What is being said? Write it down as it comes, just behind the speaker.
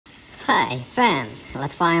Hey, fan,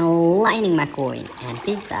 let's find Lightning McQueen and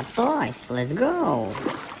Pixar toys. Let's go.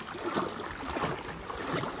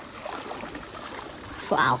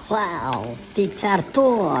 Wow, Pixar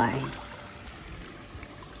toys.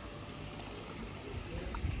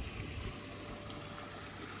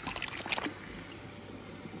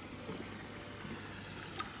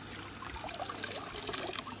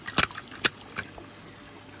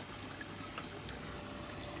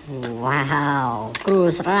 Wow,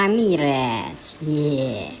 Cruz Ramirez,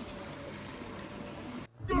 yeah.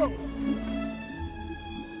 Go! 54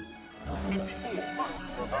 miles.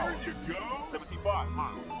 There you go. 75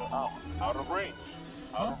 miles. Out of range.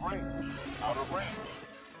 Out of range. Out of range.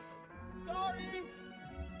 Sorry!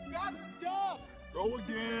 Got stuck! Go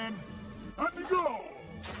again. And go!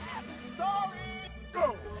 Sorry!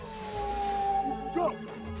 Go! Go!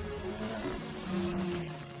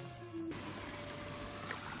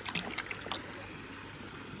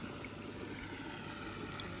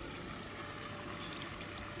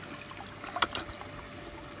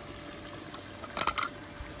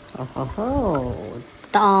 Oh ho ho,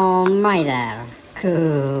 Tom Rider,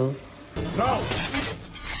 cool. No!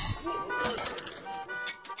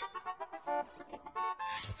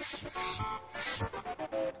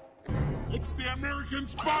 It's the American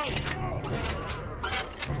spy!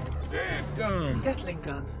 Dadgum! Gatling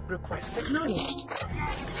gun. Request acknowledged.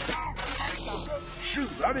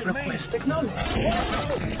 Shoot, I didn't mean... Request acknowledged.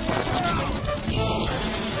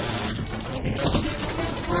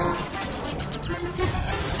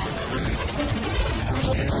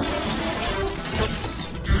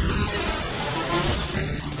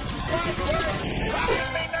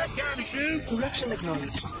 Correction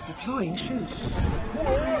acknowledged. Deploying shoot.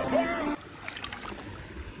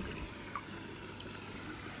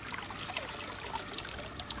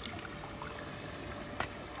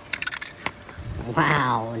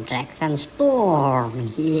 Wow, Jackson Storm,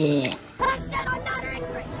 yeah. But I said I'm not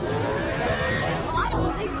angry! Well, I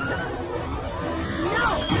don't think so.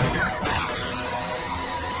 No!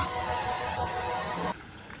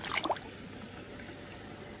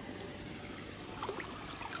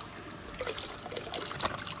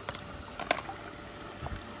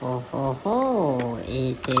 Oh ho ho,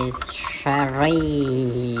 it is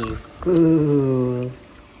Sheriff, cool.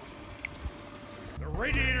 The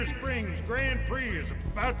Radiator Springs Grand Prix is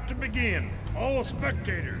about to begin. All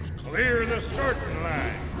spectators, clear the starting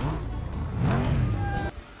line.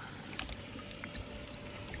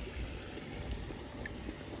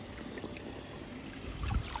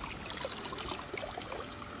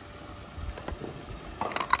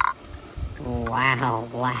 Wow,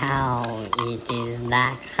 wow, it is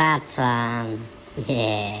that Hudson,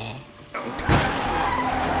 yeah.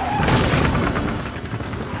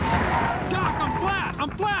 Doc, I'm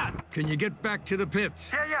flat! Can you get back to the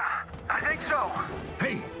pits? Yeah, I think so.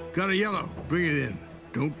 Hey, got a yellow. Bring it in.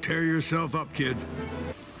 Don't tear yourself up, kid.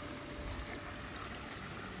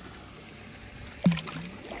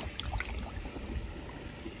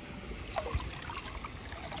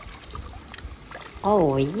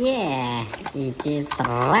 Oh yeah, it is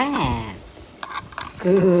red.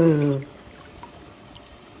 Cool.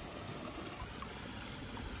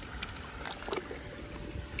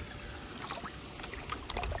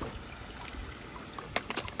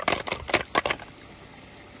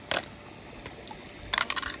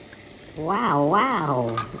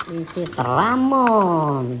 Wow, it is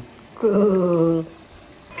Ramon. Cool.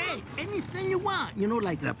 Hey, anything you want. You know,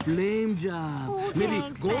 like the flame job. Oh, maybe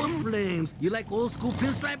thanks, gold man. flames. You like old school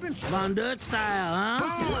pinstriping? Von Dutch style, huh?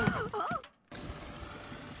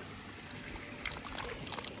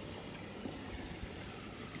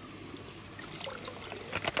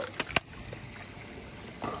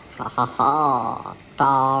 Ha ha ha,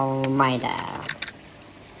 Tom Rider.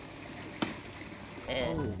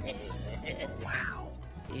 Wow.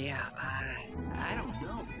 Yeah, I don't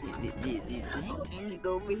know. This thing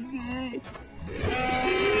gonna be good.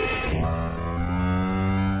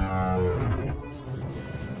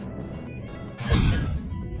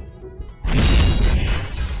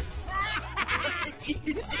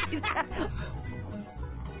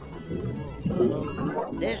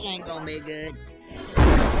 This ain't gonna be good.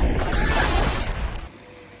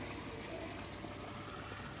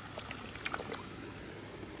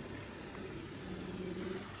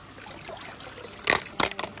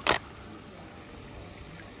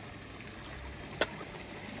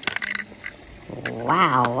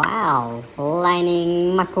 Wow,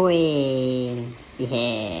 Lightning McQueen,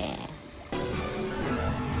 yeah.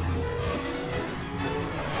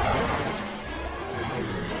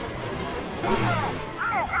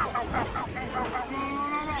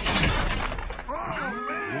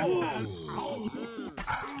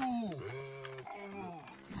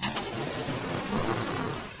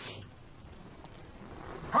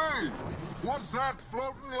 Was that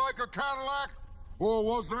floating like a Cadillac? Or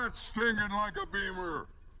was that stinging like a Beamer?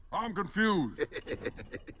 I'm confused.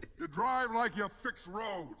 You drive like you fix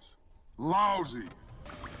roads. Lousy.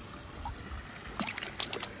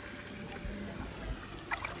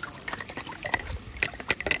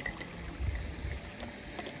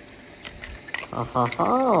 Ho ho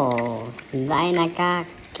ho! Dynaka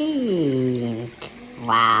King!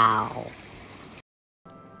 Wow!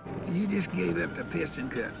 You just gave up the piston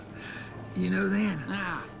cup. You know that?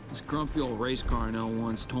 Ah, this grumpy old race car I know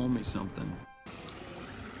once told me something.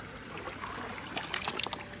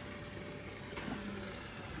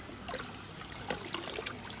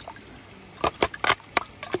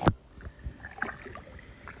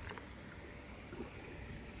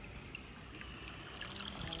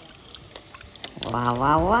 Wow,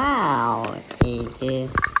 wow, wow! It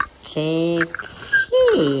is Chick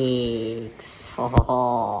Hicks! Ho ho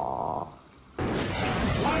ho!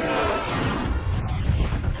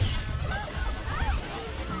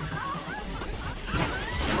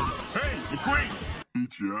 Hey, McQueen!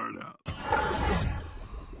 Eat your heart out.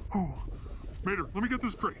 Oh, Mater, let me get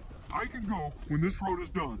this straight. I can go when this road is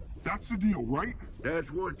done. That's the deal, right?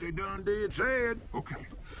 That's what they done did said. Okay,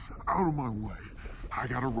 out of my way. I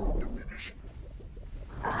got a road to finish.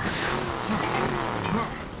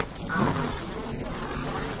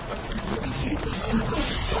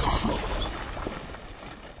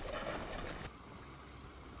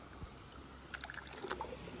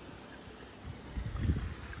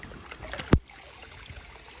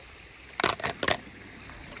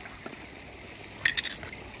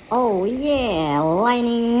 Oh yeah!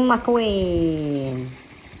 Lightning McQueen!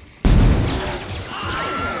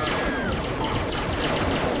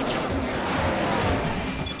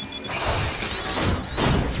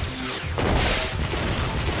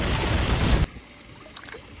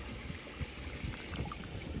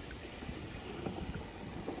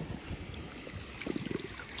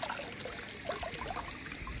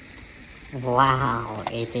 Wow,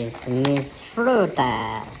 it is Miss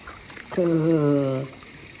Fruta. Cool.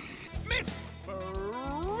 Miss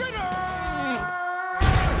Fritter!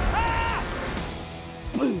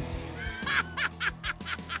 Boom!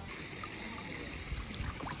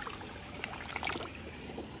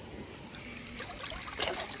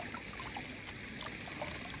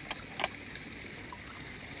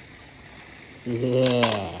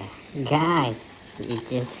 Yeah, guys,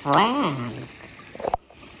 it is Frank.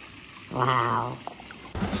 Wow.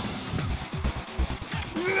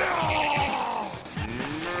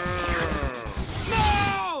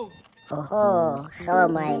 No! Oh, hello,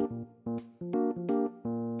 mate.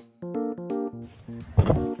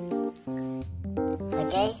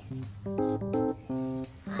 Okay?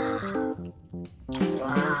 Wow.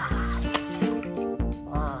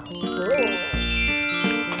 Wow. Cool.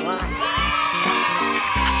 Wow.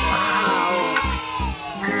 Wow.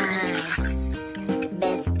 Nice.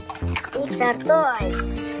 Best Pixar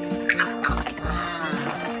toys.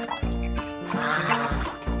 Wow.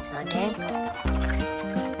 Okay?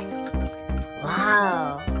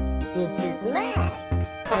 Wow. This is Mac.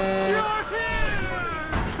 You're here!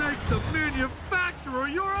 Thank the manufacturer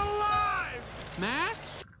you're alive! Max?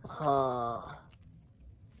 Oh.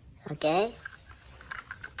 Okay?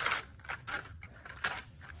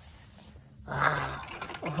 Wow.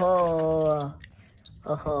 Oh.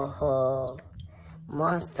 Oh, oh, oh.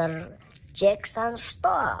 Monster Jackson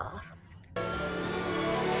Store.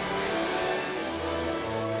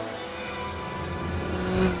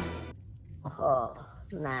 Oh,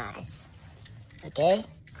 nice. Okay?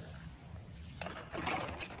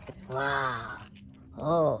 Wow.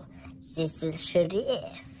 Oh, this is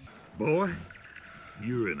Sheriff. Boy,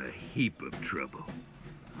 you're in a heap of trouble.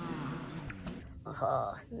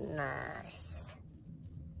 Oh, nice.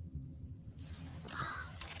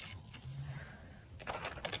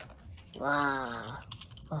 Wow.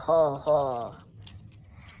 Oh, oh.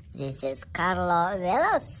 This is Carlo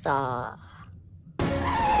Veloso.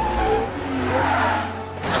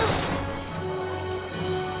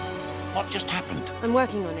 What just happened? I'm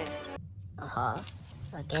working on it. Uh-huh.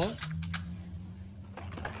 Okay.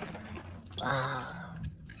 Wow.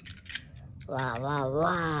 Wow, wow,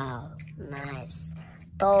 wow. Nice.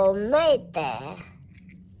 Tomato.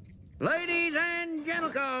 Ladies and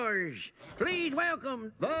gentlecars, please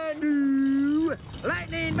welcome the new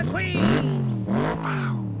Lightning McQueen.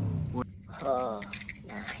 Oh,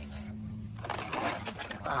 nice.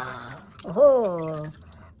 Wow. Oh,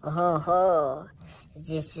 oh, oh.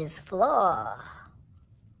 This is Floor.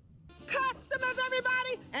 Customers,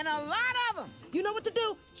 everybody, and a lot of them. You know what to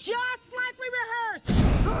do, just like we rehearsed.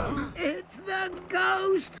 It's the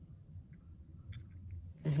ghost.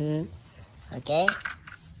 Okay.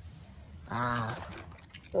 Wow.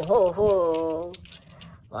 Oh,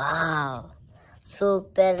 wow.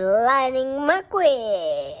 Super Lightning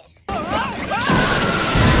McQueen.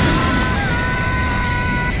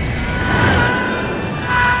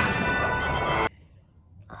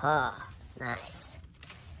 Oh, nice.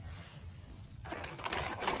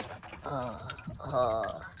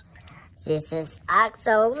 Oh. This is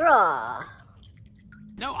Axel Raw.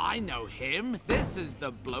 No, I know him. This is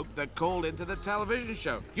the bloke that called into the television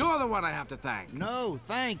show. You're the one I have to thank. No,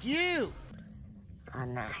 thank you. Oh,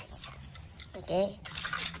 nice. Okay.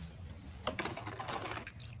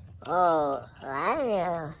 Oh,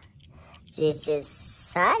 Lionel. This is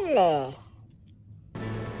Sally.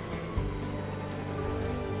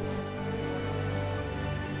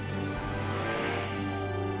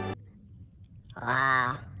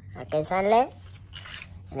 Wow. Okay, Sally.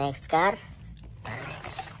 Next card.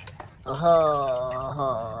 Nice. Oh,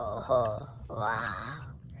 wow.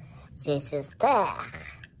 This is Tech.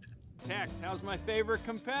 Tex, how's my favorite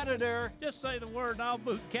competitor? Just say the word and I'll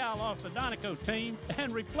boot Cal off the Donico team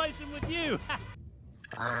and replace him with you.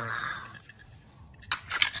 Wow.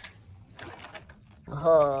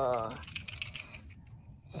 Oh.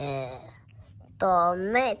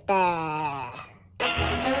 Tomate.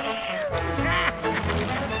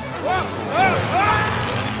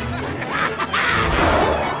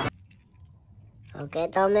 Okay,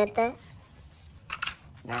 Tomate.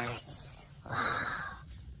 Nice. Wow.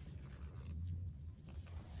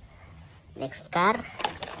 Next card.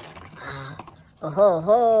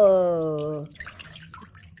 Oh.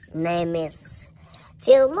 Name is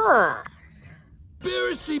Fillmore.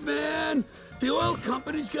 Conspiracy, man! The oil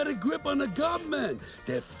company's got a grip on the government.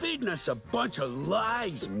 They're feeding us a bunch of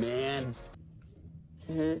lies, man.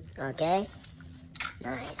 Okay.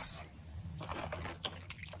 Nice.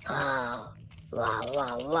 Wow.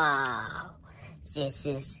 This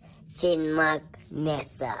is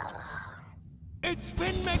McMissile. It's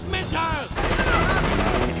McMissile!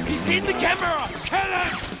 He's in the camera! Kill him!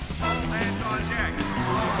 Hands on deck.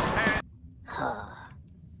 Oh,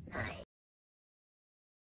 nice.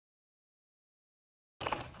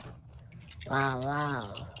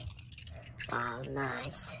 Wow,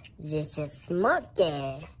 nice. This is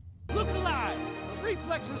Smokey. Look alive! The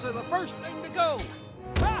reflexes are the first thing to go!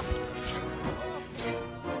 Ah!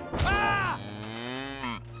 Ah!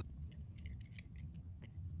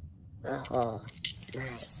 Oh,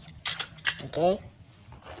 nice. Okay.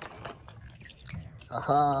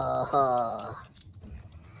 Oh,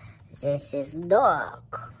 this is Dog.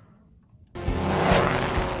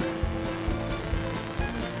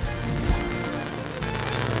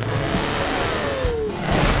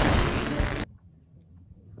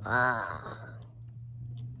 Wow.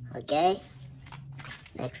 Okay.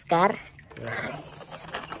 Next card. Nice.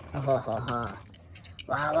 Oh.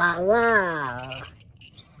 Wow.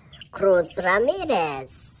 Cruz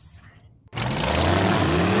Ramirez.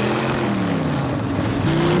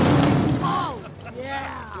 Oh,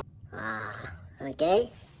 yeah!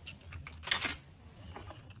 Okay.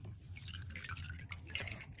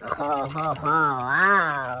 Oh,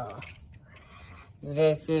 wow.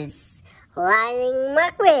 This is Lightning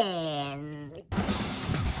McQueen.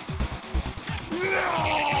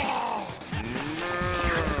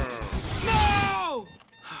 No!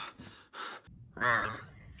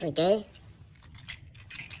 Okay.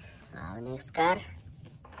 Next card.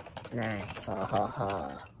 Nice.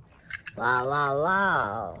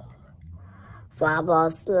 Wow.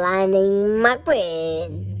 Fabulous Lightning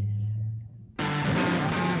McQueen.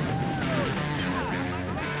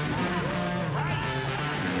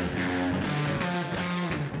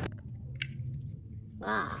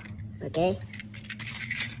 Wow. Okay.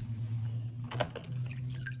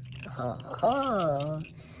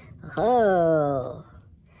 Oh.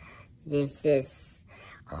 This is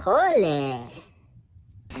Holy.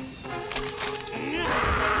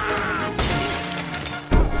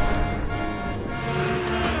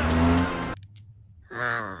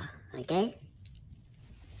 Okay.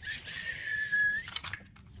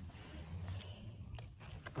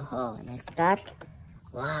 Oh, next card.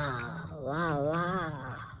 Wow.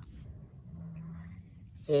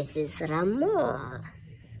 This is Ramon.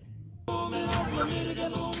 Wow,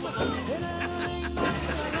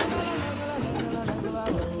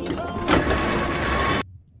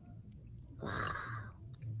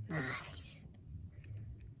 nice.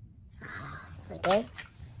 Okay.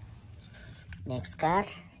 Next card.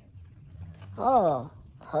 Oh,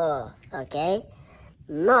 okay.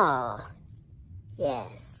 No.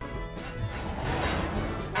 Yes.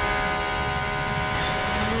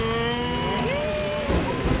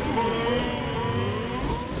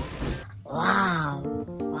 Wow.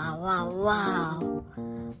 wow.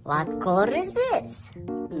 What color is this?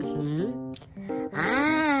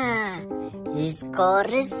 Ah, this color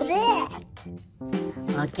is red.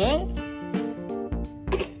 Okay.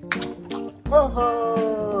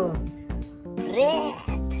 Oh, red.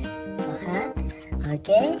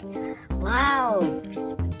 Okay. Wow,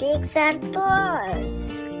 Pixar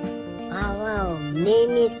toys. Wow.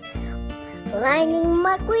 Name is Lightning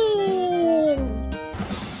McQueen.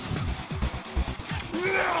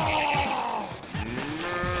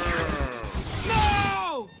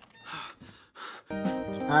 No!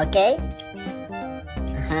 Okay.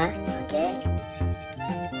 Okay.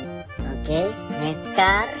 Okay. Next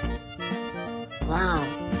car. Wow.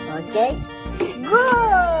 Okay. Go!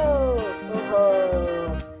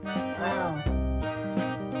 Oh. Wow.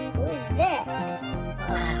 Who is that?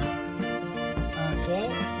 Wow. Okay.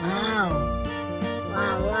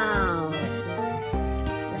 Wow.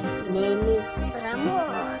 Name is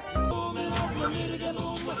Ramon.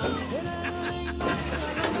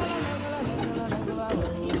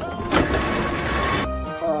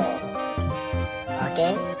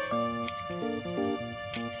 Okay.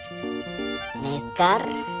 Next car.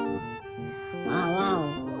 Wow.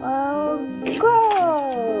 Oh, go!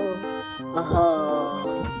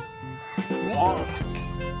 Oh, red.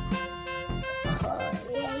 Oh,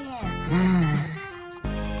 yeah.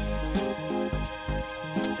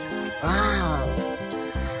 Wow.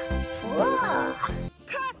 Whoa.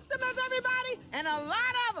 Customers, everybody, and a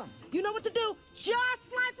lot of them. You know what to do,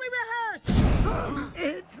 just like we rehearsed.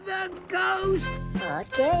 It's the ghost!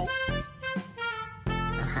 Okay.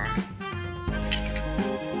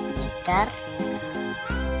 Next car.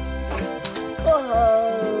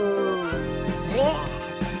 Oh, red.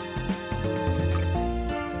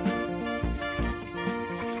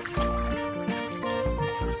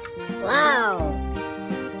 Wow.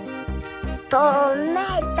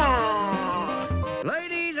 Tomato.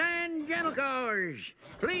 Ladies and gentlemen,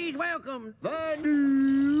 please welcome the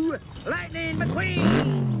new Lightning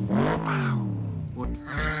McQueen! Wow.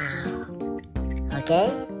 Okay.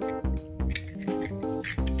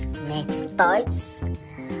 Next toys.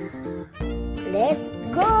 Let's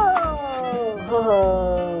go.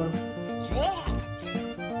 Oh, red.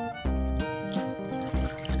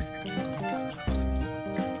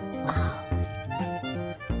 Wow.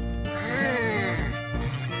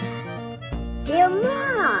 Still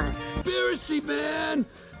more. Conspiracy, man!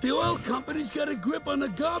 The oil company's got a grip on the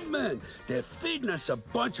government. They're feeding us a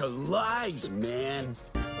bunch of lies, man.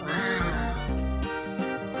 Wow.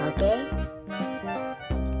 Okay.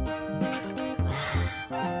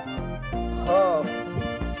 Oh.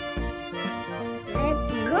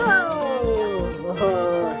 Let's go.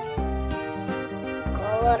 Oh.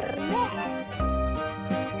 Color red.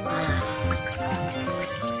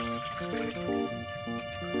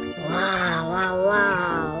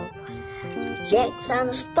 Wow.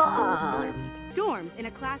 Jackson Storm. Storm's in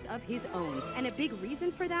a class of his own, and a big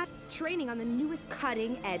reason for that, training on the newest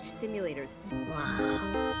cutting-edge simulators.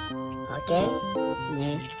 Wow. Okay.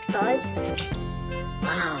 Next toys.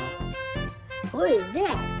 Wow. Who is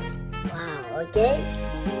that? Wow. Okay.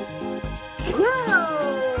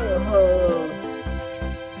 Whoa!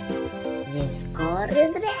 This color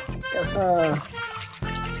is red. Oh.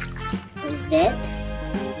 Who is that?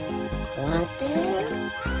 Water.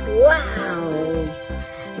 Wow!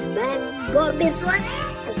 Bad Bobby Suarez!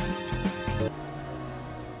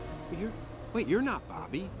 Wait, you're not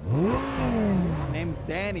Bobby. Name's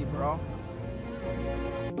Danny, bro.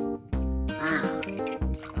 Wow.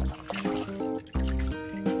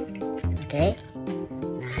 Okay.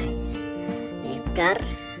 Nice. Next car.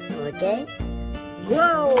 Okay.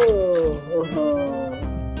 Whoa! Oh.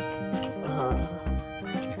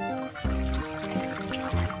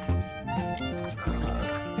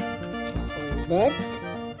 That.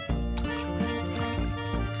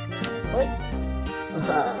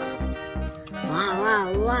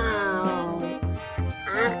 Wow.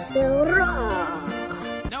 Axel Raw.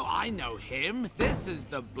 No, I know him. This is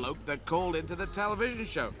the bloke that called into the television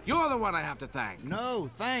show. You're the one I have to thank. No,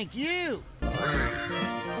 thank you.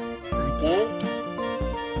 Okay.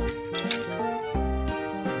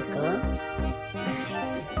 Let's go.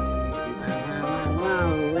 Nice.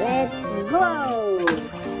 Wow. Let's go.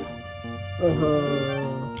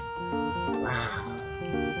 Oh. Wow.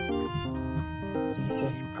 This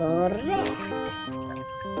is correct.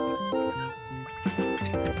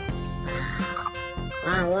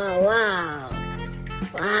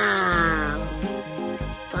 Wow.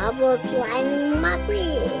 Fabulous Lightning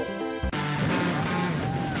McQueen.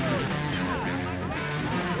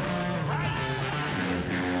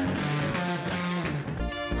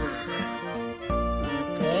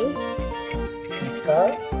 Okay.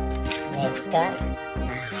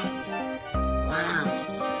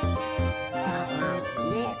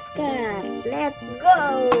 Let's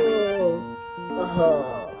go!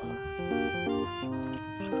 Oh.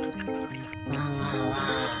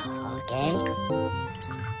 Wow. Okay.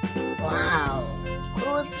 Wow.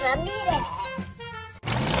 Cruz Ramirez.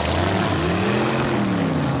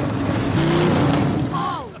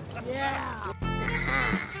 Oh, yeah.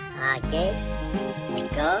 Okay. Let's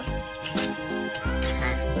go.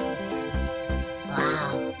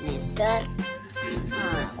 Wow. This car.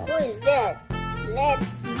 Who is that?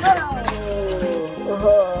 Let's go!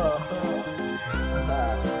 Oh.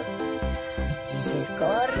 This is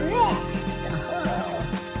correct.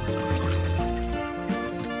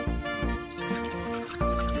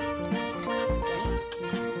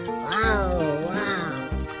 Wow.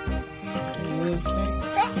 This is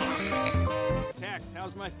that. Tex,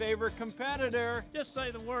 how's my favorite competitor? Just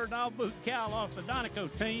say the word and I'll boot Cal off the Donico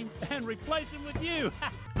team and replace him with you.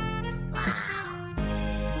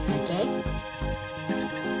 Okay.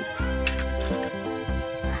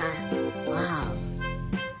 Wow.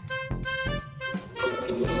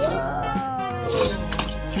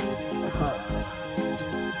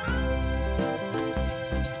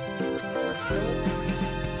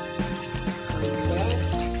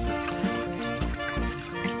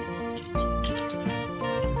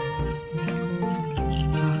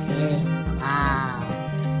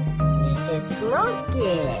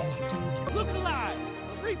 Smoky. Look alive!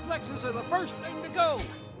 The reflexes are the first thing to go.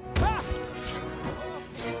 Ah!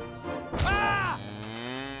 Ah!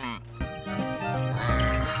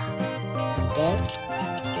 Okay.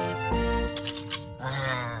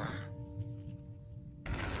 Wow.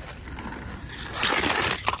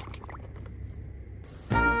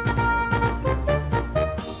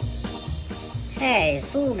 Hey,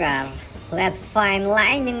 Sugar, let's find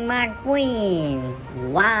Lightning McQueen.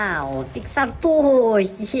 Wow, Pixar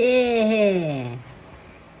toys, yeah.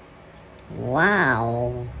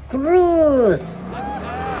 Wow, Cruz.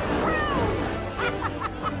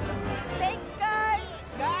 Thanks, guys.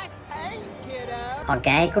 Nice paint, kiddo.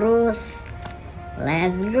 Okay, Cruz,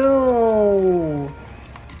 let's go.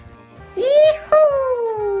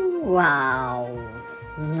 Yee-hoo! Wow,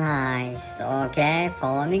 nice. Okay,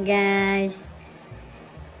 follow me, guys.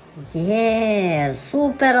 Yeah,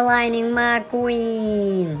 Super Lightning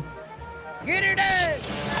McQueen. Get her done.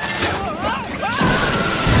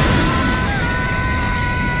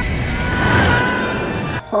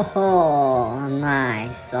 Ho ho,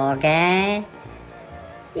 nice. Okay.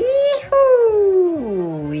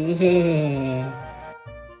 Yee-hoo! Yeah.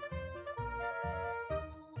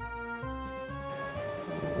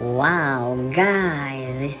 Wow,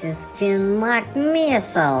 guys, this is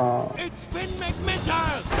McMissile. It's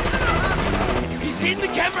McMissile! He's in the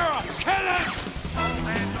camera! Kill him!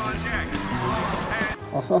 Land on deck.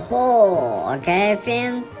 Ho ho ho, okay,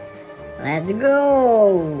 Finn. Let's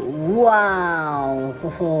go. Wow. Ho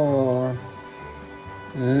ho.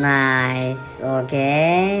 Nice.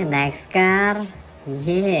 Okay, next car.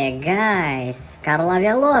 Yeah, guys, Carla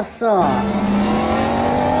Veloso.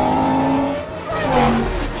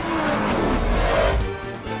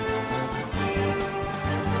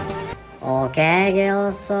 Okay,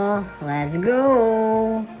 Veloso, let's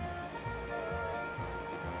go.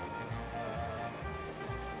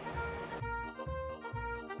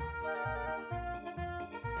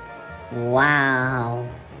 Wow,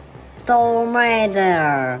 Storm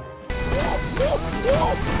Raider.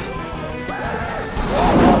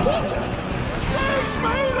 Thanks,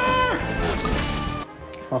 Mater!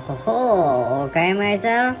 Ho ho ho, okay,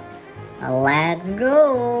 Mater. Let's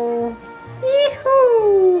go.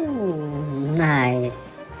 Yee-hoo!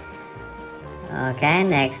 Nice. Okay,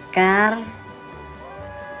 next car.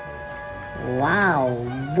 Wow,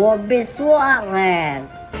 Bobby Suarez.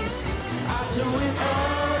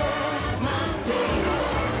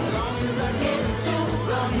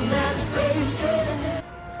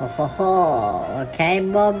 Ho ho ho, okay,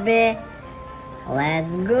 Bobby.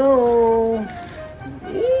 Let's go.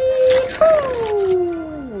 Yee-hoo!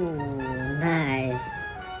 Nice.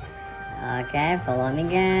 Okay, follow me,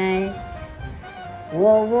 guys.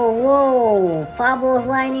 Whoa, whoa, whoa! Fabulous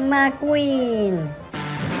Lightning McQueen!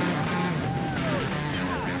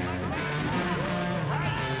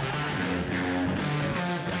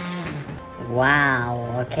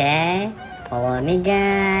 Wow, okay. Follow me,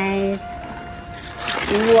 guys.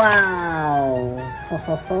 Wow! Ho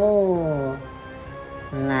ho ho!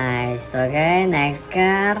 Nice, okay, next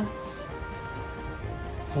car.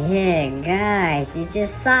 Yeah, guys, it is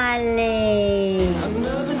Sally!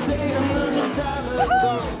 Another day, another dollar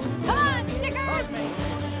gone. Come on, stickers.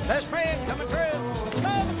 Best friend coming through.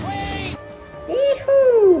 Call the queen!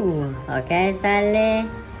 Yee-hoo! Okay, Sally.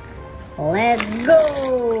 Let's go!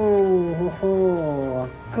 Oh,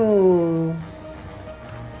 cool.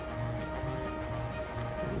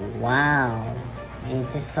 Wow,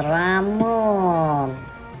 it is Ramon.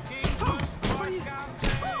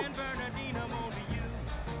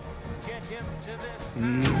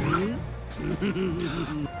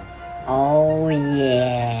 Oh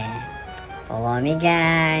yeah. Follow me,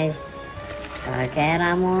 guys. Okay,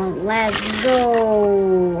 Ramon, let's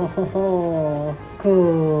go! Oh,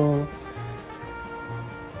 cool.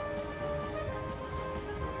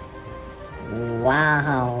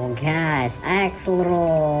 Wow, guys,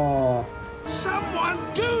 accelerate! Someone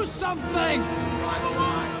do something!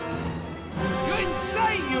 You're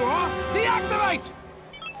insane, you are! Deactivate!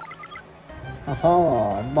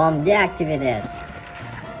 Oh, bomb deactivated.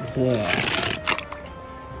 Yeah.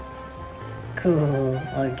 Cool.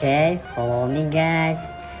 Okay, follow me, guys.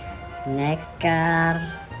 Next car.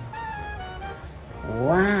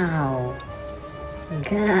 Wow.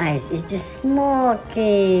 Guys, it is smoky.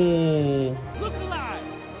 Look alive!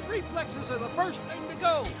 Reflexes are the first thing to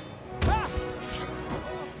go! Ah!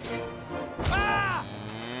 Ah!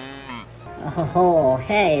 Oh,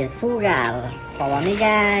 hey, Sugar. Follow me,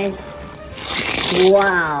 guys.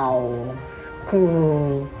 Wow.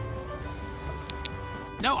 Cool.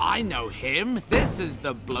 No, I know him. This is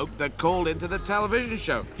the bloke that called into the television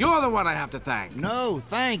show. You're the one I have to thank. No,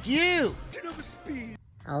 thank you.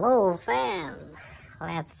 Hello, fam.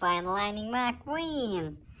 Let's find Lightning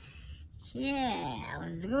McQueen. Yeah,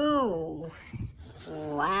 let's go.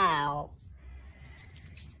 Wow.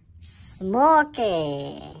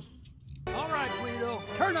 Smoky. All right, Guido,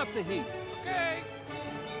 turn up the heat. Okay.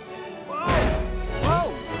 Whoa!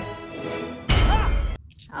 Whoa!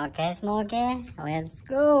 Okay, Smokey, let's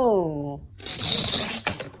go.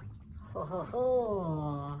 Ho ho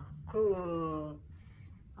ho. Cool.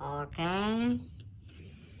 Okay.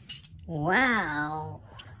 Wow.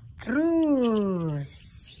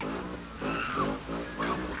 Cruz.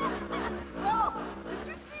 Whoa! Did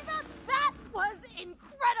you see that? That was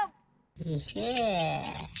incredible!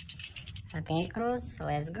 Yeah. Okay, Cruz,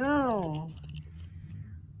 let's go.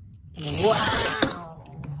 Wow.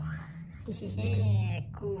 Yeah,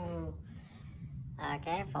 cool.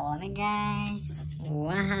 Okay, follow me, guys.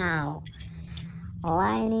 Wow.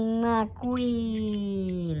 Lightning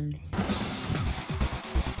McQueen.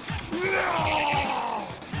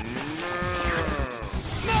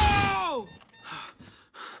 No!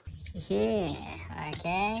 Yeah,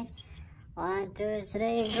 okay. 1, 2,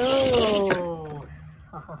 3, go!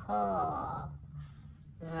 Ho, ho, ho.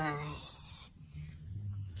 Nice.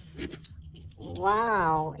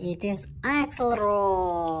 Wow, it is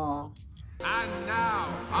Axelrod. And now,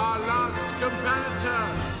 our last competitor,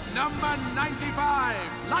 number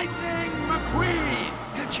 95, Lightning McQueen.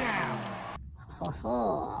 Good job. Ho,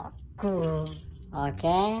 ho. Cool.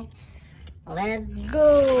 Okay, let's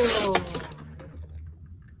go.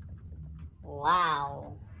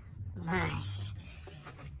 Wow, nice.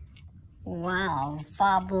 Wow,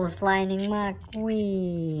 fabulous Lightning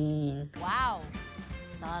McQueen. Wow,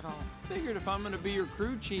 subtle. Figured if I'm gonna be your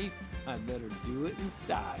crew chief, I better do it in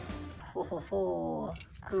style. Ho, ho, ho.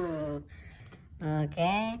 Cool.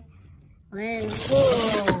 Okay, let's go.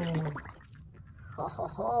 Ho, ho,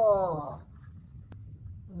 ho.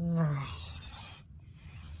 Nice.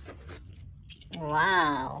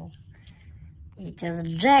 Wow. It is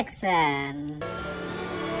Jackson.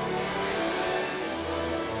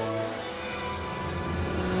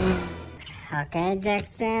 Okay,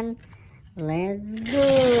 Jackson. Let's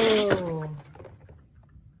go.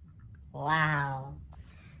 Wow.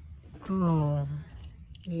 Cool.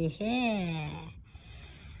 Yeah.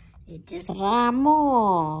 It is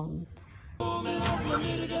Ramon.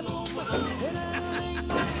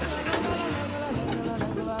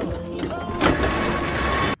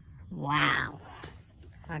 Wow.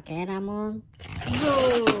 Okay, Ramon.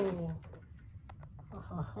 Go.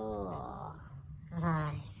 Oh,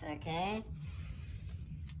 nice. Okay.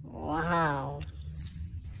 Wow.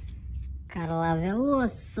 Carla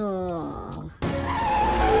Veloso.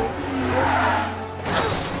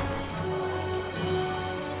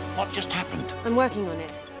 What just happened? I'm working on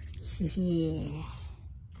it. Yeah.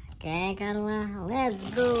 Okay, Carla, let's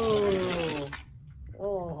go.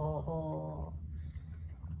 Oh,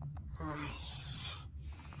 nice.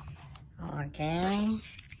 Okay.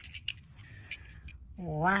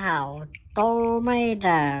 Wow,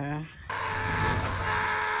 tomato.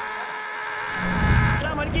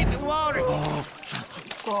 Someone get me water.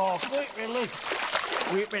 Oh, quick relief.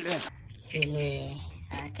 Quick relief. Yeah.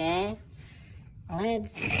 Okay.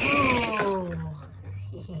 Let's go.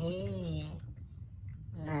 Yeah.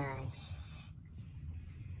 Nice.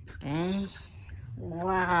 Okay.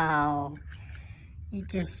 Wow.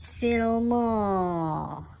 It is feel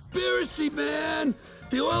more. Conspiracy, man!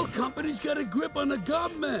 The oil company's got a grip on the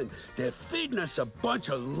government. They're feeding us a bunch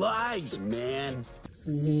of lies, man.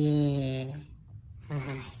 Yeah.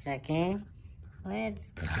 Nice, okay?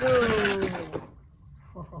 Let's go.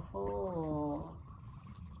 Ho, ho, ho.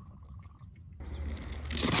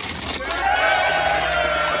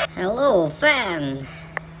 Hello, fan.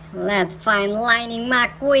 Let's find Lightning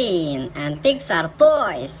McQueen and Pixar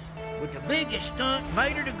toys. But the biggest stunt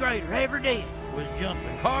Mater the Greater ever did was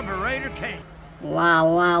jumping Carburetor Canyon.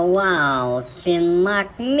 Wow, wow, wow. Finn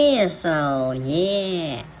McMissile,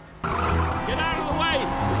 yeah. Get out of the way!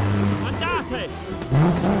 Andate!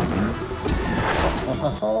 Ho, ho,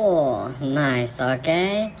 ho. Nice,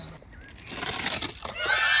 okay?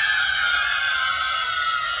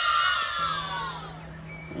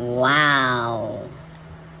 Wow.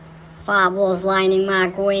 Fabulous Lightning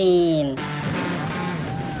McQueen.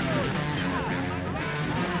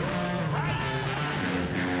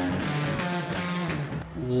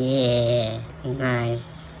 Yeah,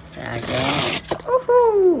 nice. Okay.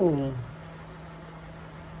 Woohoo!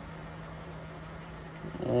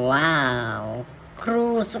 Wow.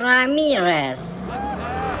 Cruz Ramirez.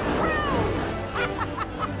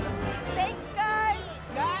 Thanks, guys.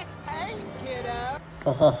 Nice paint, kiddo.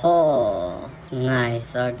 Ho ho ho.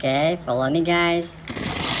 Nice, okay. Follow me, guys.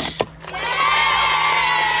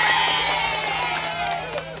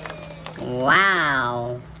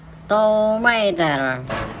 Wow. Tomb Raider.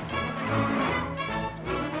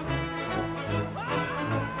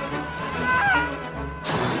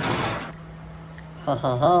 Ho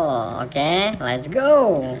ho ho. Okay, let's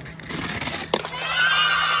go.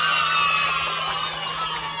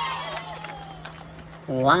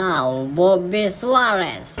 Wow, Bobby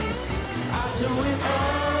Suarez.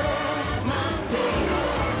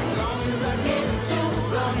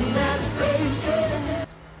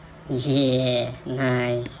 Yeah,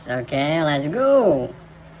 nice. Okay, let's go.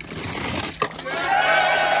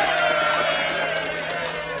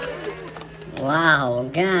 Wow,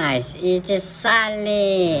 guys, it is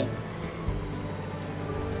Sally.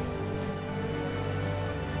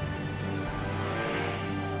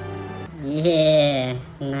 Yeah,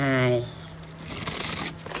 nice.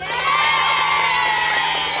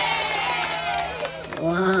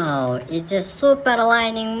 Wow, it is Super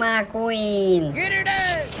Lightning McQueen. Get her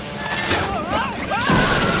done!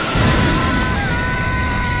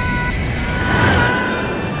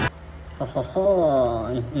 Ho ho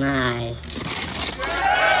ho, nice.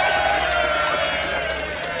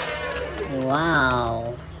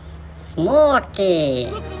 Wow, Smokey.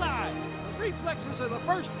 Look alive! Reflexes are the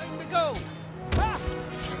first thing to go! Ah!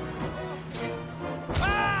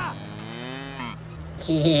 Ah!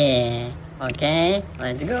 Yeah, okay,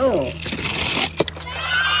 let's go.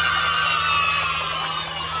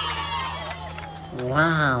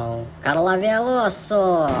 Wow, Carla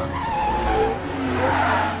Veloso.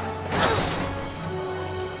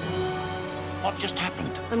 What just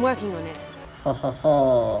happened? I'm working on it. Ho ho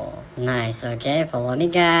ho, nice, okay, follow me,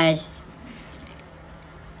 guys.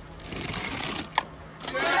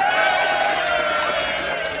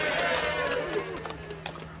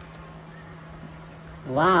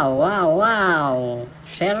 Wow, wow, wow,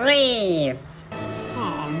 Sheriff.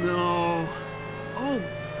 Oh, no. Oh,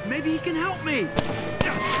 maybe he can help me.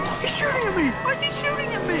 He's shooting at me. Why is he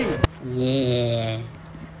shooting at me? Yeah,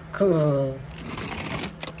 cool.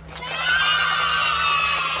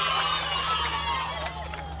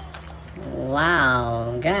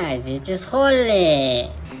 Wow, guys, it is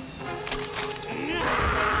holy.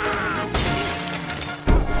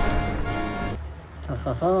 Oh,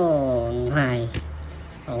 ho, ho, nice.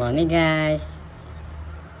 Follow me, guys.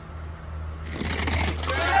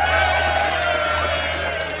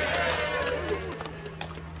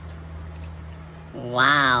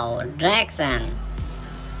 Wow, Jackson.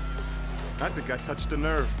 I think I touched a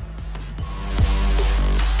nerve.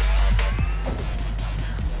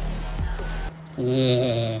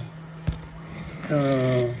 Yeah.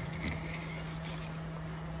 Cool.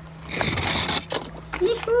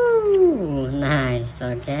 Yee-hoo! Nice,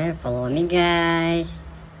 okay, follow me, guys.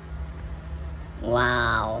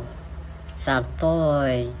 Wow. Pixar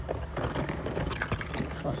toy.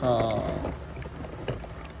 Ho.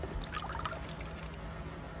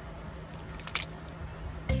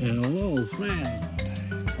 Hello, friend.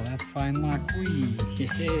 Let's find McQueen.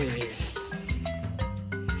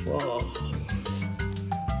 Whoa.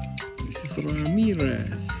 This is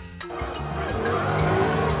Ramirez.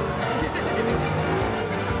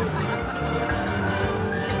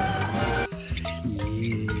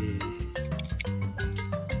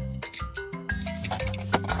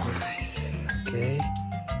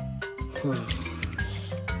 Yeah.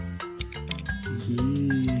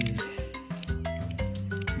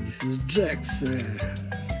 This is Jackson.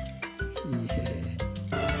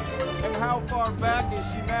 Yeah. And how far back is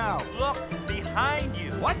she now? Look behind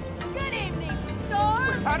you. What? Good evening,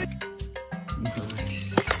 Storm. How did...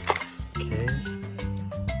 Nice. Okay.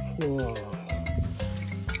 Whoa.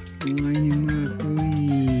 Lightning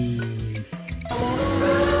McQueen.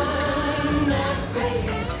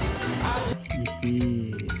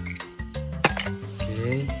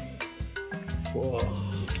 Okay. Whoa.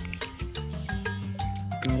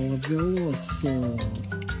 Veloso.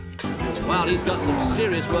 Well, he's got some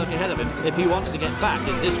serious work ahead of him if he wants to get back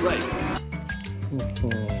in this race. Oh.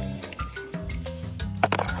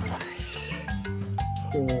 Nice.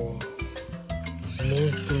 Oh.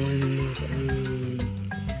 Monster McQueen.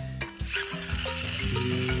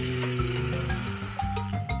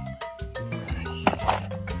 Nice.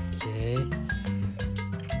 Okay.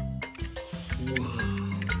 Wow.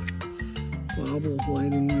 Bubble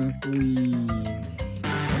Lightning McQueen.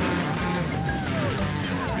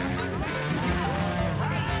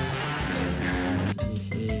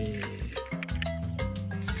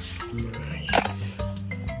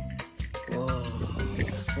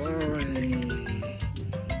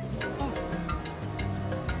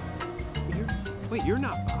 Wait, you're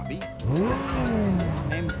not Bobby.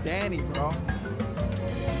 Name's Danny, bro.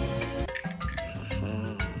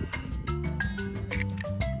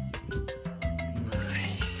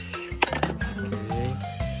 Nice. Okay.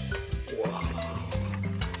 Wow.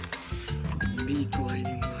 Big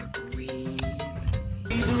Lightning McQueen.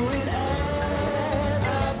 We do it at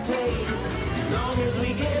our pace, as long as we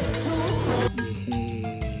get to.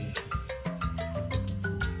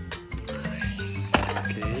 Nice.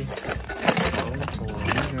 Okay.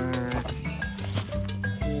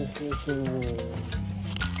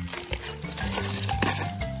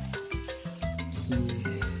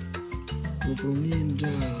 Little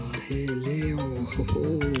ninja, hey Leo,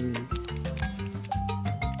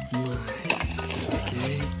 nice,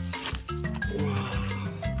 okay, wow,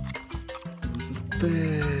 this is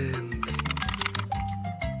Ben,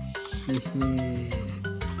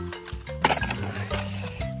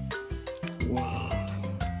 nice, wow,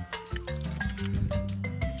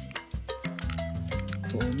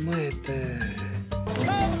 Tomate.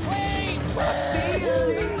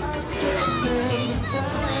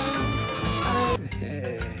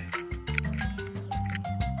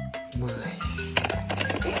 Nice.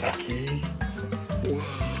 Okay. Wow.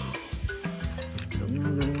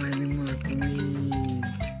 Another Lightning McQueen.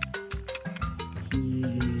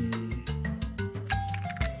 Yeah.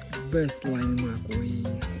 Best Lightning McQueen.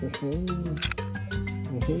 Oh oh.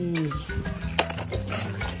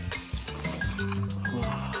 Nice.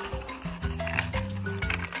 Wow.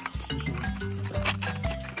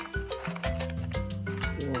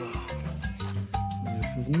 Wow.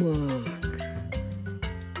 This is Mark.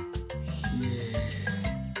 Yeah.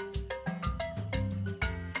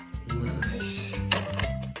 Nice.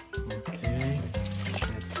 Okay.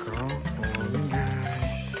 Let's go. Follow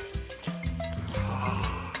guys.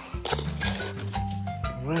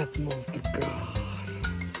 Red monster car.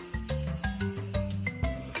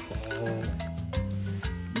 Oh.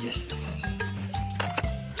 Yes.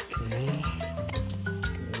 Okay.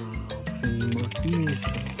 Wow.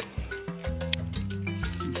 McMissile.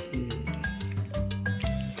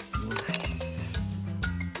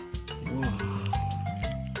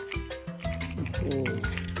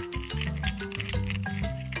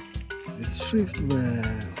 It's shift well.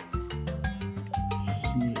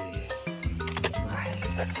 Yeah. Nice.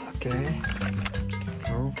 Okay. Let's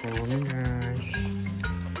go. Follow me, guys.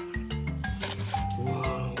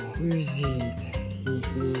 Wow. Who is it?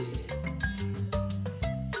 Yeah.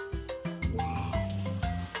 Wow.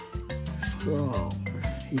 Let's go.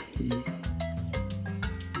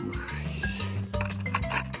 Nice.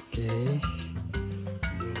 Okay.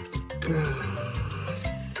 Let's go.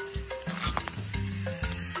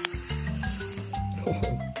 Oh,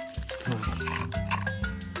 nice.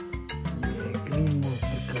 Yeah, green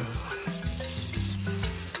monster car.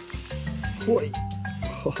 Hoi.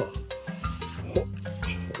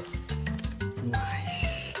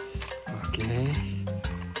 Nice. Okay.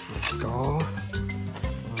 Let's go.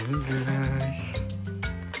 Alright, guys.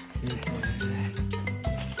 Yeah.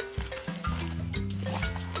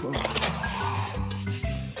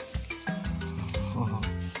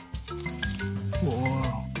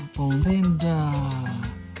 Wow. Linda.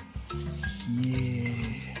 Yeah.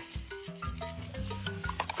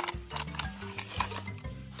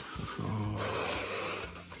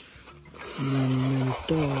 Many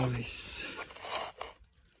toys.